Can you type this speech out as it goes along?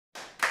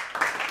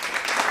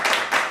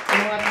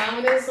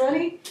You know what's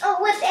funny? Oh,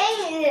 what day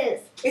it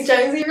is? It's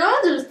Jonesy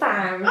Rogers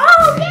time.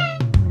 Oh, okay.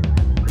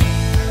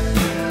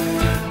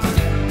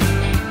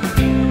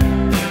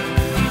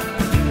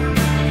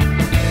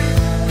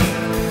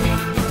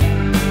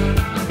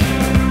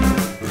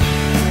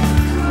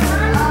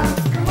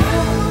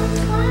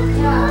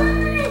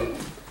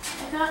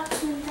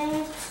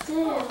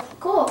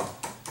 Cool.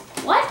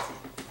 What?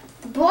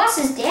 The boss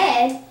is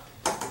dead.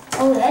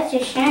 Oh, that's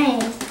a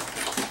shame.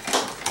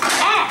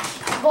 Ash,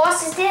 the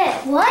boss is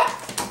dead. What?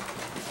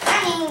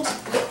 I mean,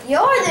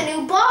 you're the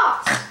new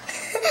boss.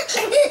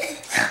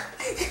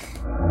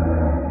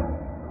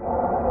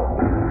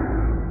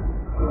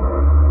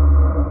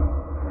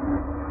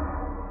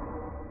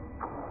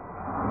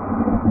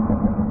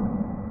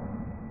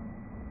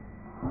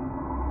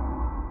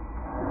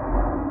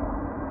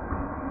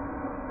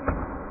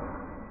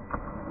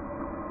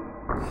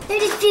 They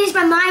just finished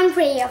my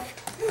Minecraft.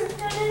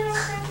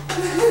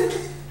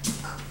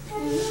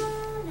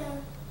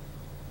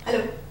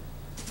 Hello.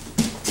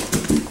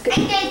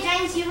 Hey,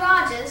 Jonesy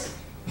Rogers.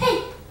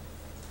 Hey,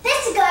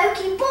 that's the guy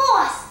who killed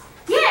boss.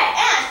 Yeah,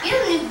 Ash, you're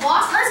the new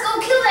boss. Let's go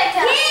kill that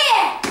guy.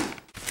 Yeah.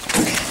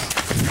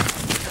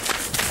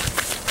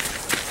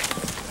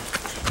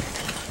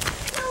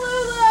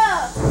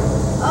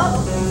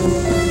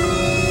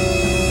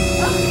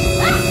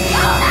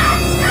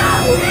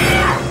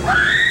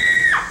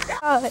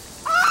 Hello there.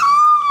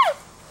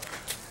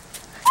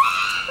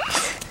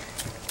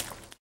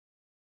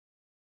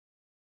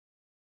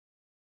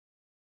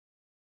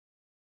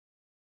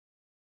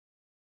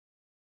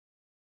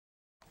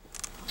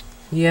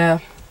 Yeah.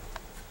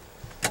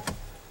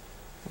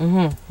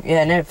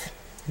 Yeah, it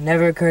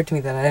never occurred to me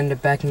that I'd end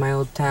up back in my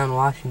old town,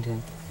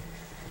 Washington.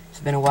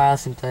 It's been a while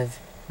since I've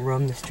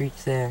roamed the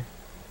streets there.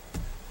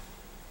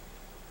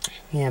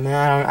 Yeah,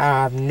 man,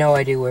 I have no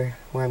idea where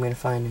I'm gonna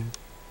find him.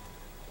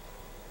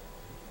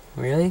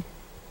 Really?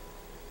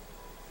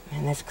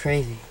 Man, that's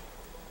crazy.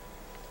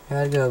 I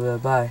gotta go,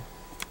 bye.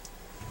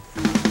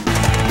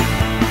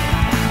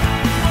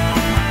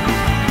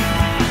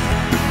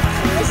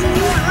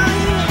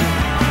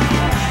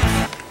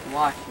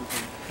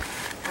 Washington.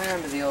 I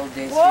remember the old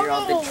days here,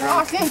 all the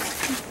drunk.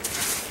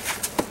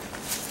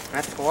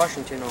 That's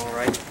Washington, all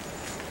right.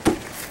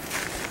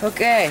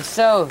 Okay,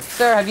 so,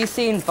 sir, have you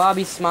seen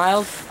Bobby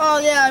Smiles? Oh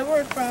yeah, I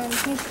work for him.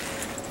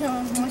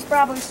 He's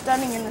probably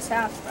studying in this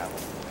house,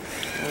 probably.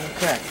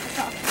 Okay.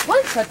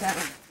 What? Shut down.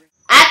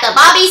 At the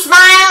Bobby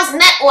Smiles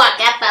Network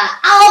at the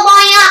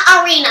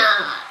Alabama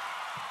Arena.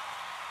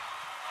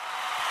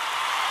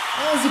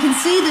 As you can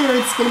see there,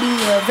 it's going to be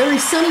very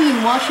sunny in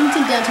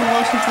Washington, downtown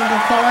Washington,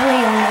 Collen,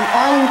 and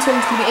Arlington.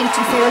 It's going to be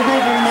 82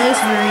 Fahrenheit, very nice,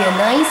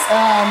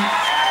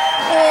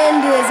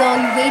 And as all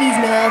you ladies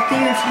know out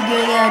there, if you're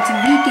going out to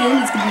the weekend,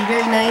 it's going to be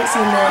very nice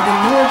in the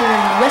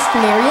northern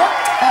western area.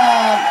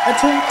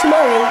 Until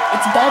tomorrow,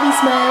 it's Bobby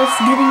Smiles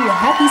giving you a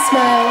happy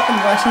smile in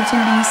Washington,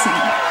 D.C.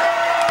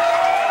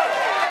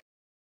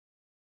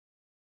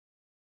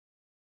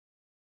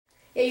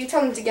 Yeah, you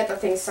told him to get the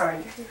thing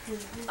signed.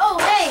 Oh,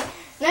 hey.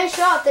 Nice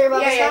shot there,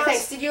 Bobby. Yeah,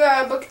 thanks. Did you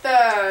book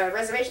the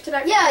reservation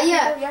today? Yeah.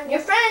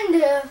 Your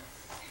friend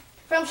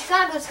from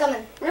Chicago's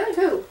coming. Really?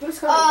 Who? Who's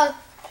coming?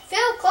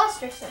 Phil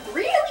Clusterson.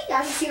 Really? I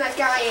haven't seen that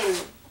guy in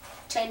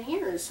 10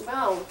 years.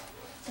 Well,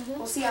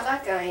 we'll see how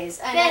that guy is.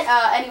 And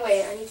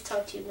anyway, I need to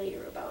talk to you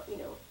later about,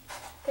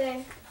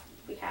 Okay.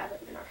 we have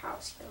it in our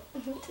house,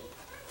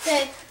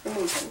 Okay. We're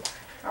moving.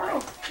 All right.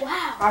 Oh,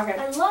 wow. Okay.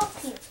 I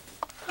love him.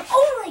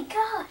 Oh my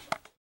gosh.